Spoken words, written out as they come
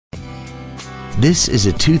This is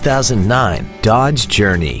a 2009 Dodge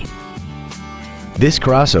Journey. This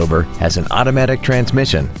crossover has an automatic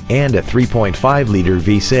transmission and a 3.5-liter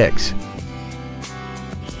V6.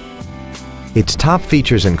 Its top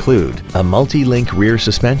features include a multi-link rear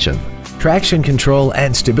suspension, traction control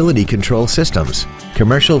and stability control systems,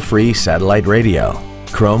 commercial-free satellite radio,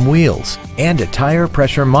 chrome wheels, and a tire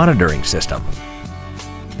pressure monitoring system.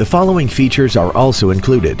 The following features are also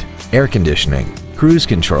included: air conditioning, cruise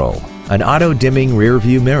control, an auto-dimming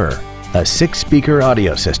rear-view mirror, a 6-speaker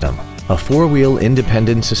audio system, a 4-wheel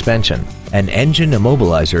independent suspension, an engine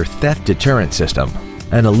immobilizer theft deterrent system,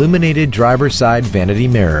 an illuminated driver's side vanity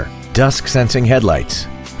mirror, dusk-sensing headlights,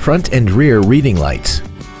 front and rear reading lights,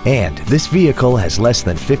 and this vehicle has less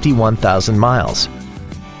than 51,000 miles.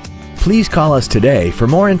 Please call us today for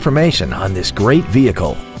more information on this great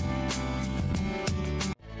vehicle.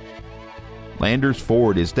 Landers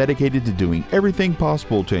Ford is dedicated to doing everything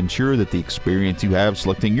possible to ensure that the experience you have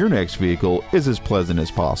selecting your next vehicle is as pleasant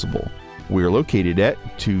as possible. We are located at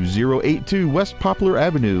 2082 West Poplar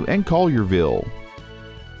Avenue in Collierville.